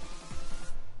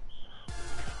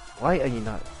 Why are you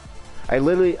not... I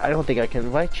don't think I can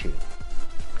invite you.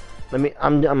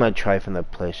 I'm gonna try from the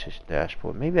PlayStation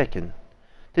dashboard. Maybe I can...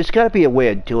 There's gotta be a way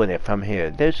of doing it from here.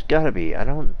 There's gotta be. I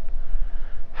don't...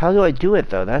 How do I do it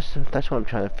though? That's what I'm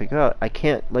trying to figure out. I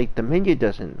can't, like, the menu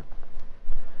doesn't...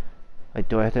 Like,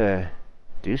 do I have to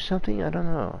do something? I don't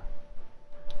know.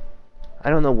 I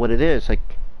don't know what it is.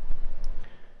 Like...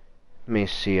 Let me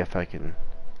see if I can...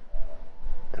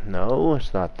 No,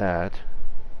 it's not that.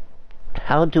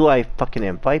 How do I fucking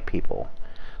invite people?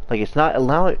 Like, it's not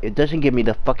allowing... It doesn't give me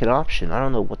the fucking option. I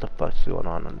don't know what the fuck's going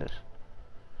on this.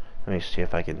 Let me see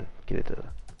if I can get it to...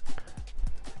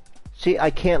 See,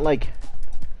 I can't, like...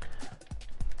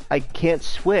 I can't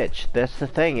switch. That's the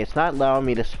thing. It's not allowing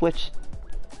me to switch.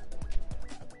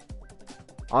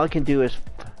 All I can do is...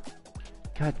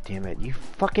 God damn it. You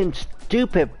fucking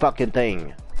stupid fucking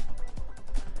thing.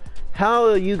 How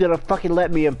are you gonna fucking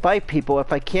let me invite people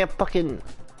if I can't fucking...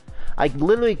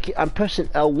 I'm pressing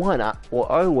L1 or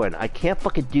R1. I can't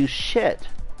fucking do shit.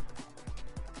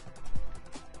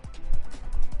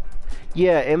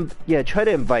 Yeah, try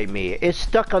to invite me. It's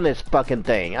stuck on this fucking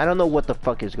thing. I don't know what the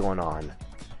fuck is going on.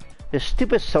 This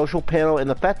stupid social panel and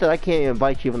the fact that I can't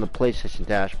invite you from the PlayStation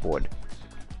dashboard.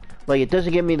 Like, it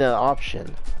doesn't give me the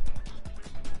option.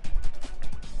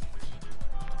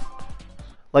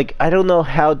 Like, I don't know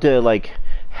how to, like...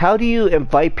 How do you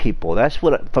invite people? That's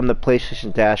what, from the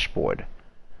PlayStation dashboard.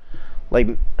 Like,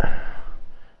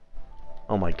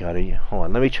 Oh my god, hold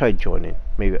on, let me try joining.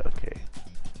 Maybe, okay.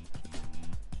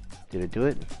 Did it do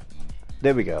it?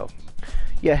 There we go.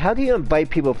 Yeah, how do you invite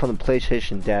people from the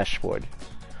PlayStation dashboard?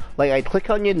 Like, I click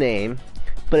on your name,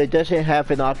 but it doesn't have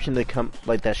an option to come,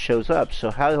 like, that shows up.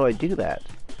 So how do I do that?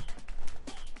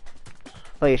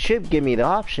 Like, it should give me the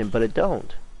option, but it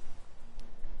don't.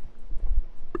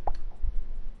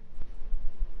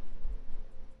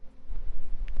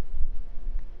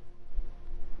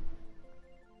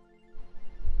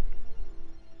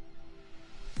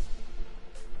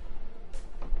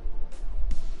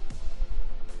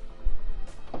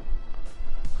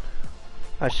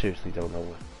 I seriously don't know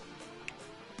what.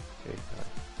 Okay,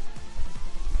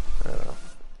 I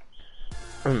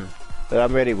don't know. But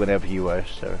I'm ready whenever you are,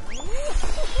 sir.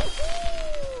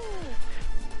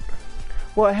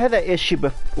 Well, I had that issue,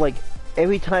 but like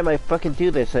every time I fucking do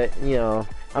this, you know,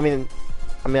 I mean,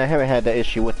 I haven't had that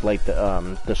issue with like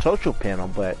the social panel,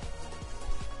 but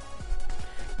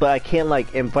I can't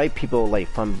like invite people like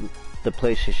from the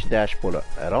PlayStation dashboard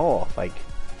at all, like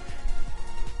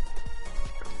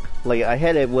I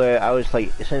had it where I was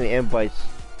like sending invites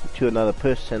to another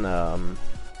person,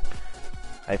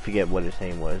 I forget what his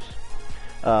name was,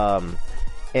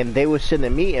 and they were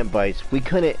sending me invites. We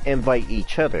couldn't invite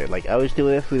each other. Like, I was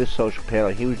doing it through the social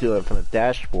panel, he was doing it from the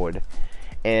dashboard,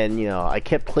 and, you know, I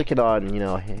kept clicking on, you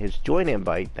know, his join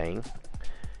invite thing,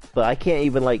 but I can't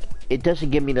even, like, it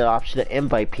doesn't give me the option to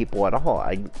invite people at all.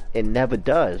 It never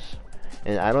does,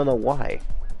 and I don't know why.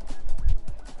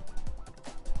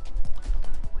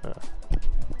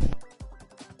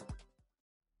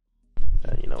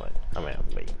 You know what? I'm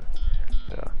waiting.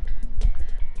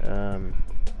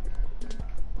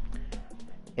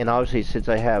 And obviously, since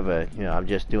I have you know, I'm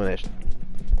just doing this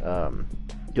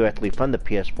directly from the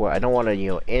PS4. I don't want to, you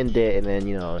know, end it and then,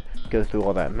 you know, go through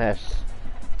all that mess.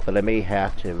 But I may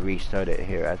have to restart it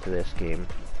here after this game,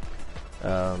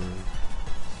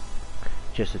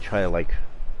 just to try to like.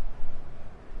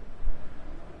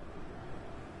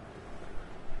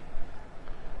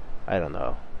 I don't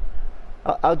know.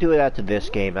 I'll do it after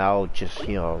this game. I'll just,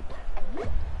 you know,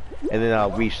 and then I'll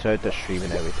restart the stream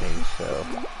and everything, so.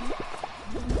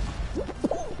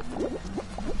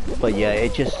 But yeah,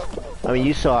 it just, I mean,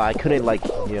 you saw I couldn't, like,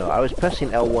 you know, I was pressing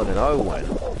L1 and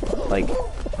R1. Like,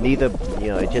 neither, you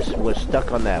know, it just was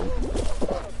stuck on that.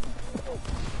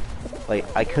 Like,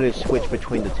 I couldn't switch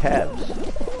between the tabs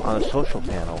on the social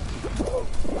panel.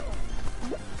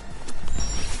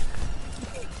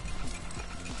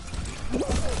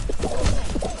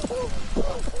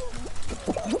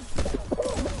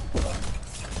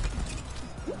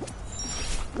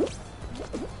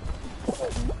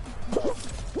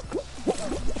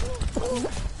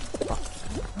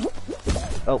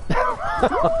 Oh.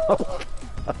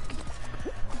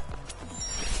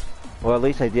 Well, at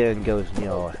least I didn't go, you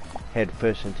know, head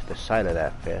first into the side of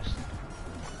that fist.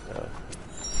 So,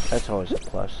 that's always a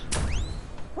plus.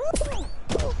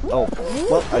 Oh,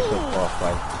 well, I still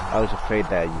qualified. I was afraid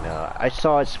that, you know, I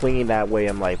saw it swinging that way.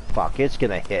 I'm like, fuck, it's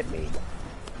gonna hit me.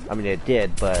 I mean, it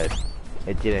did, but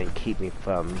it didn't keep me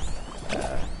from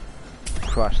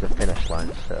cross the finish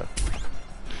line, so.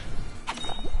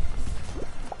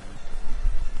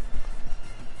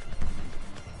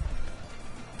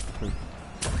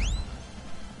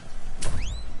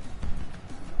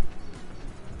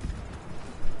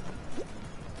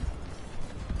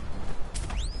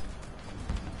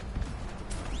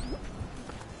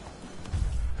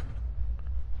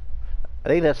 I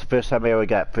think that's the first time I ever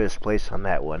got first place on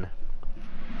that one.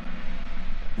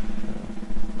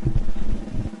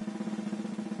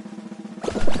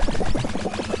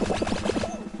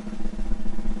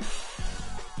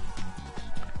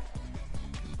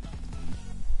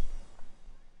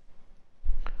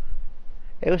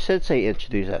 Ever since they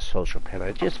introduced that social panel,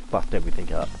 it just fucked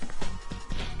everything up.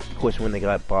 Of course, when they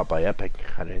got bought by Epic,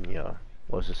 I didn't, you know,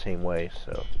 was the same way,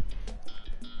 so.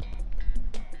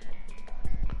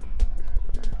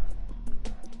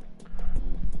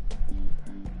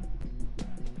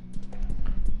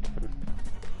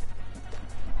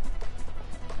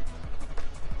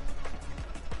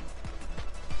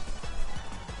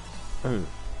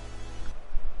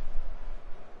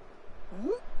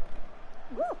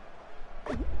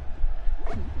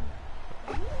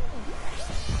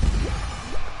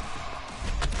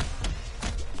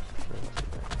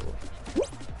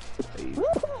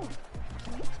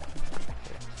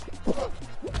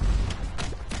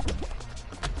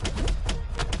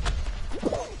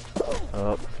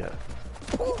 Oh, yeah.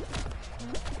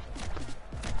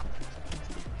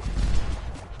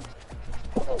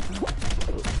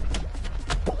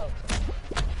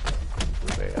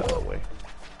 Way out of the way.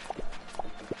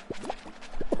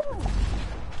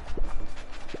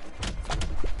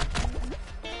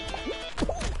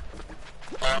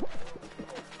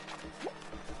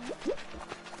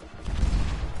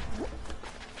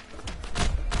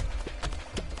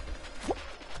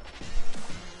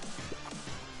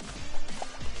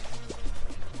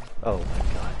 Oh my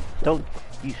god. Don't,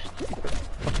 you stupid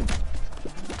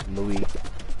fucking Louis.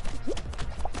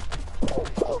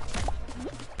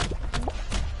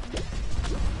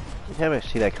 Every time I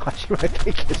see that costume, I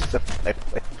think it's so funny.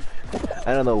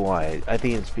 I don't know why. I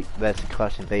think it's that's the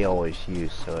costume they always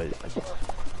use, so I just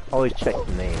always check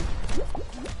the name.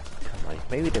 I'm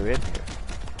like, maybe they're in here.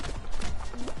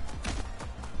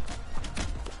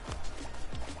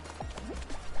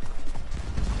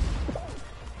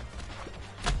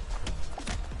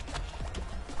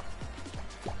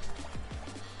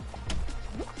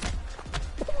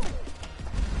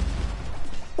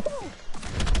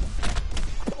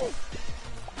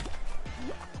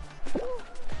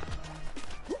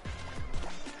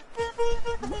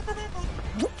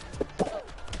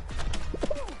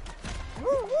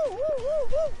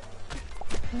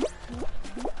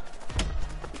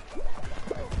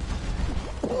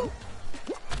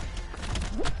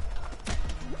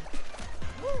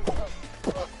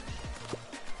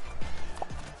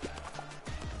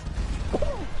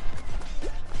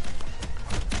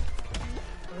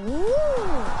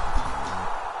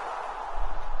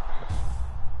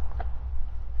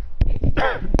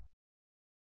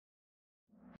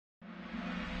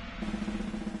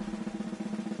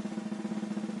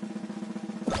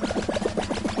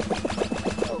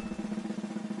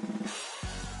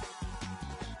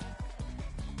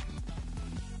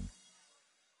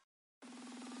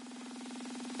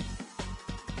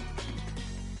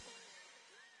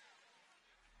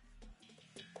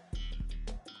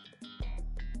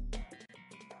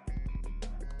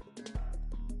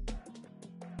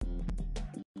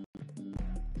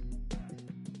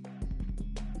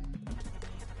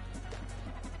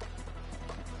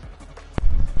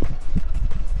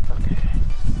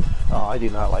 Oh, I do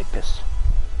not like this.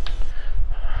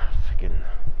 Freaking.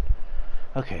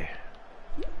 Okay.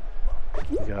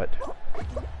 We got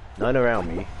none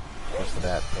around me. Just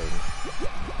that thing.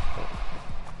 Oh.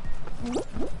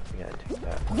 We gotta take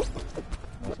that.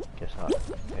 Oh, guess not.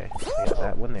 Okay. We got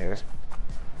that one there.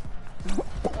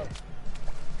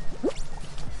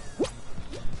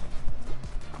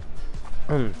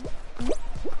 Okay.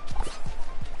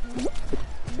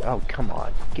 Oh, come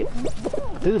on. Get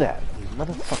do that, you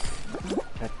motherfucker.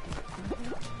 God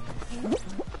damn it.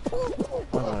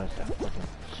 What was that fucking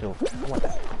silver? I want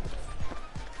that.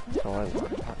 That's all I want. I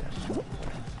want that silver.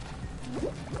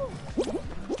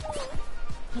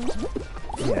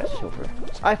 Give me that silver.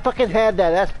 I fucking had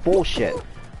that. That's bullshit.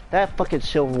 That fucking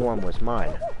silver one was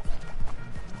mine.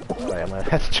 Alright, I'm gonna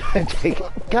have to try and take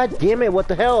it. God damn it, what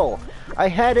the hell? I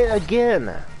had it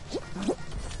again.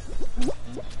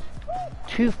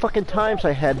 2 fucking times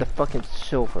I had the fucking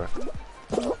silver.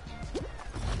 Let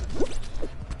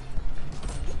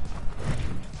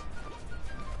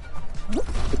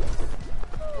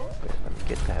me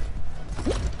get that.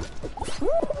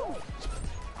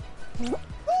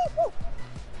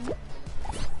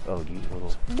 Oh, you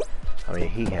little... I mean,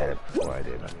 he had it before I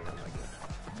did. I mean, oh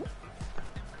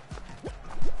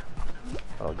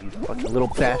my god. Oh, you fucking little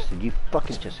bastard. You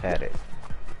fucking just had it.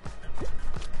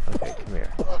 Okay, come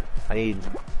here. I need...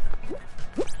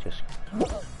 just...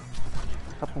 a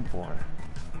couple more.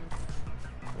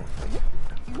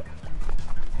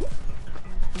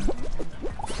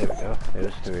 There we go.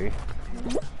 There's 3.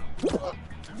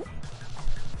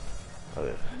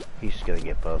 Oh, he's gonna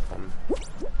get both of them.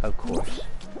 Of course.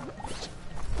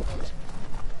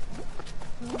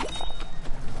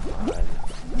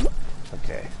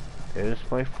 Okay. There's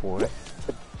my 4th.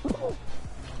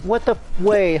 What the...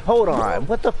 wait, hold on.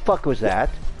 What the fuck was that?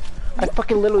 I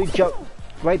fucking literally jumped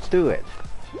right through it.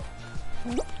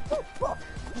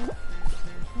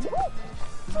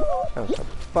 That was some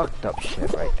fucked up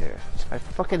shit right there. I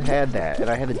fucking had that, and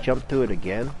I had to jump through it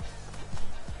again.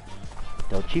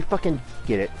 Don't you fucking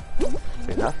get it.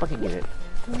 Do not fucking get it.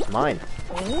 It's mine.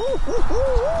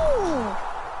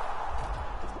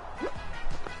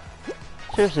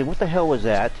 Seriously, what the hell was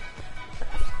that?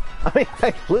 I mean,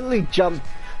 I literally jumped...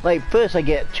 like, first I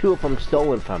get 2 of them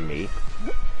stolen from me.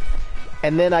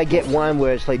 And then I get one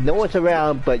where it's like, no one's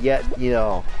around, but yet, you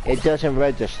know, it doesn't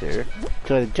register.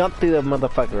 So I jump through the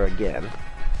motherfucker again.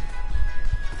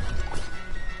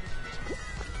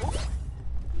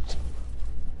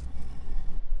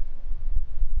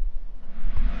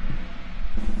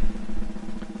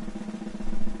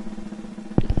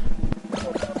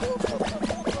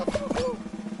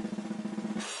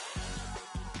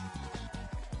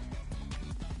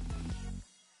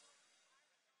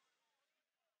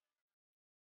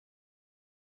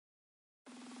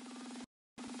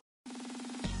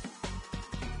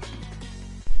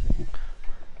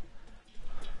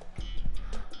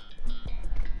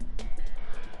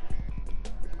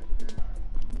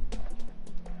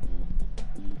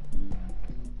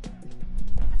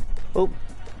 Oh,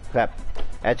 crap.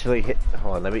 Actually hit,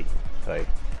 hold on, let me, sorry.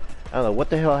 I don't know, what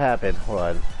the hell happened? Hold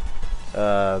on.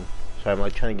 Sorry, I'm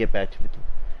like trying to get back to it.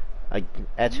 I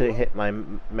actually hit my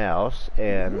mouse,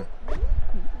 and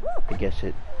I guess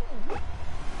it,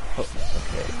 oh,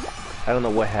 okay. I don't know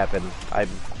what happened. I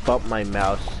bumped my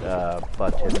mouse,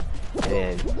 button,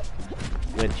 and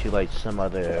went to like some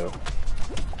other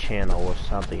channel or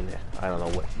something. I don't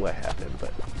know what happened,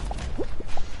 but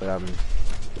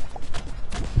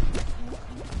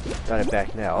got it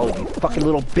back now. Oh, you fucking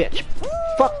little bitch!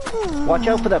 Fuck! Watch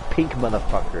out for that pink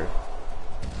motherfucker.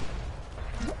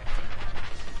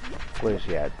 Where is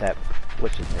he at? That,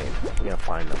 what's his name? We're gonna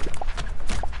find him.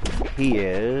 He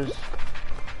is,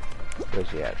 where's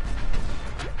he at?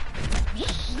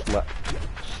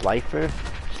 Slifer?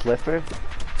 Sliffer?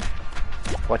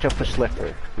 Watch out for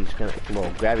Sliffer. He's gonna, a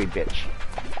little grabby bitch.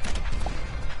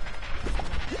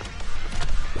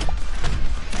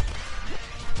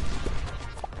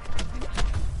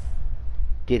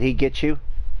 Did he get you?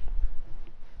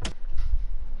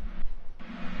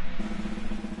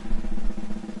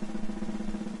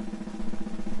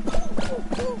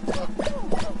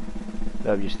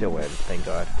 No, you still win, thank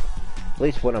God. At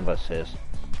least one of us is.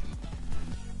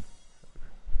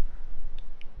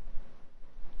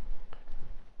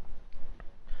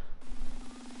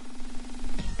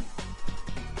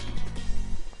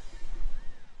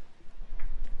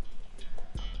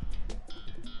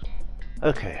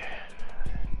 Okay.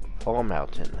 Fall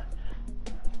Mountain.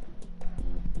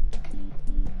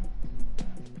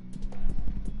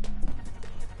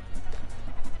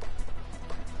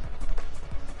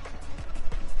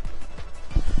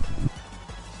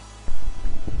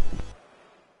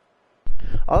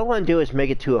 All I want to do is make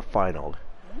it to a final.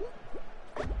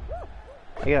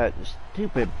 I got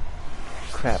stupid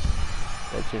crap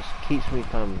that just keeps me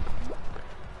from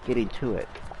getting to it.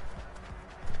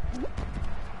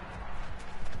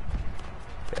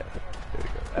 Yeah, there we go.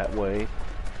 That way.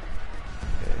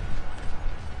 Okay.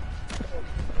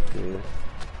 Good.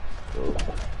 Go.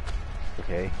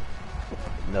 Okay.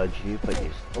 Nudge you, but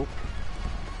you. Oh.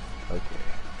 Okay.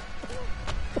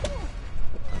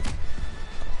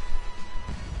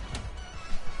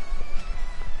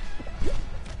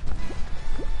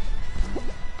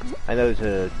 I know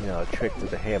there's a trick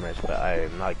with the hammers, but I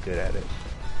am not good at it.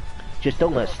 Just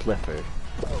don't let Slipper.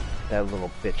 That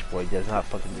little bitch boy does not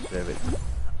fucking deserve it.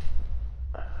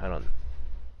 I don't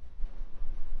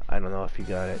know if you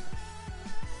got it.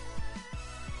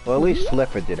 Well, at least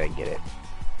Slipper didn't get it.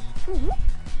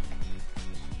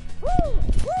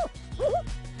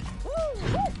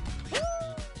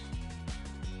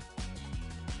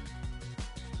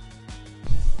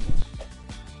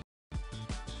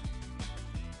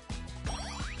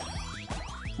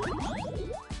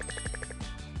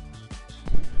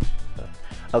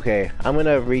 Okay, I'm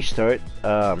gonna restart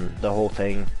the whole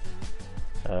thing.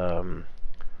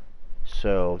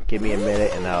 So give me a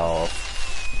minute and I'll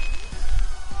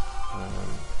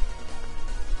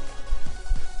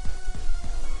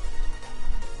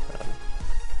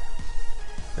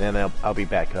and then I'll be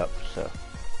back up. So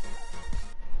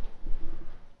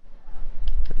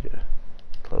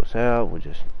close out. We'll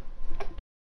just